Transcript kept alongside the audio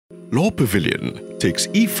LawPavilion takes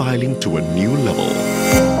e-filing to a new level.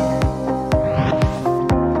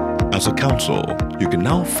 As a counsel, you can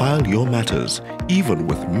now file your matters even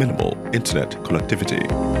with minimal internet connectivity.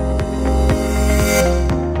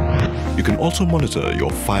 You can also monitor your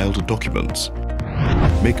filed documents,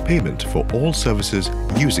 make payment for all services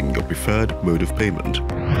using your preferred mode of payment,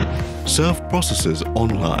 serve processes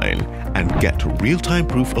online, and get real-time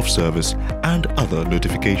proof of service and other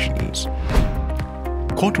notifications.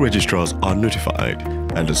 Court registrars are notified,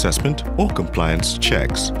 and assessment or compliance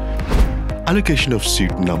checks. Allocation of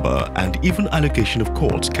suit number and even allocation of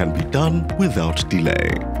courts can be done without delay.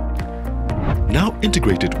 Now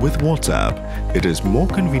integrated with WhatsApp, it is more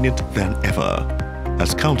convenient than ever,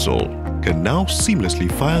 as counsel can now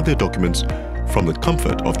seamlessly file their documents from the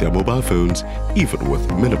comfort of their mobile phones, even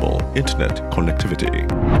with minimal internet connectivity.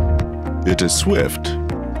 It is swift,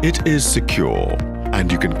 it is secure,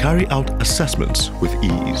 and you can carry out assessments with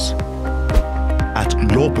ease. At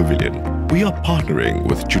LawPavilion, we are partnering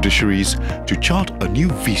with judiciaries to chart a new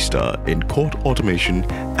vista in court automation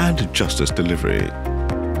and justice delivery.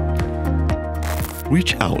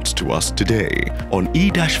 Reach out to us today on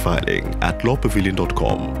e-filing at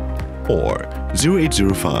lawpavilion.com or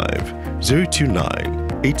 0805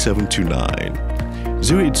 029 8729,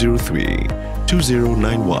 0803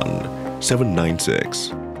 2091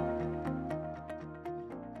 796.